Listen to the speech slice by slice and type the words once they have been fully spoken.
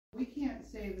we can't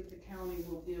say that the county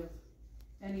will give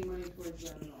any money towards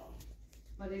that at all.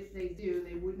 But if they do,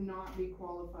 they would not be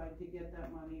qualified to get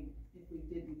that money if we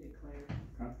didn't declare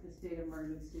the state of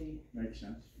emergency. Makes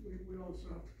sense. We also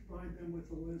have to provide them with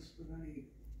a list of any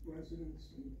residents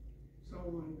and so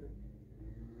on that.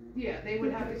 Yeah, they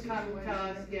would have to come to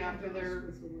us, yeah, for their,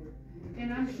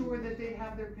 and I'm sure that they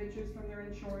have their pictures from their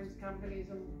insurance companies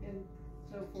and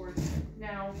so forth.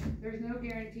 Now, there's no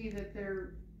guarantee that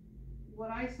they're, what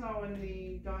I saw in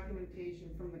the documentation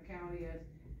from the county is,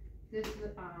 this,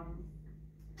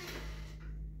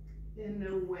 in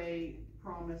no way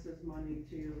promises money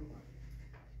to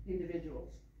individuals.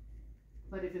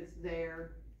 But if it's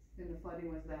there, and the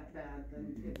flooding was that bad,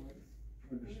 then it would.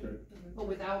 Understood. But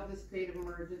without the state of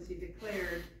emergency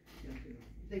declared,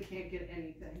 they can't get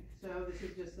anything. So this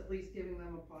is just at least giving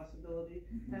them a possibility.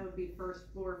 That would be first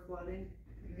floor flooding,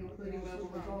 including mobile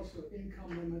There's homes. also income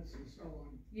limits and so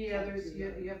on. Yeah, there's, you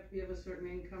have to be of a certain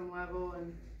income level,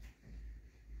 and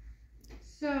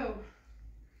so,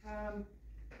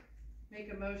 make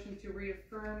a motion to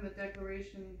reaffirm the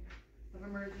declaration of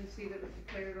emergency that was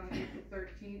declared on April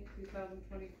 13th,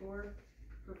 2024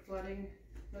 for flooding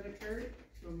that occurred.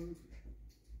 So moved.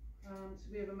 So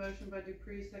we have a motion by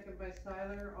Dupree, second by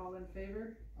Seiler, all in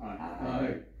favor?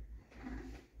 Aye.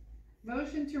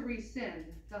 Motion to rescind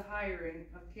the hiring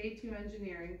of K2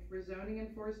 Engineering for zoning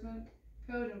enforcement,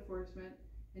 code enforcement,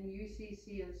 and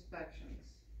UCC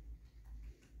inspections.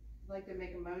 I'd like to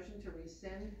make a motion to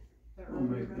rescind the I'll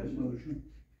earlier make that motion. motion.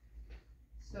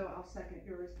 So I'll second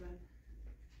yours then.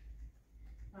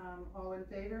 All in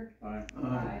favor? Aye.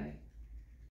 Aye.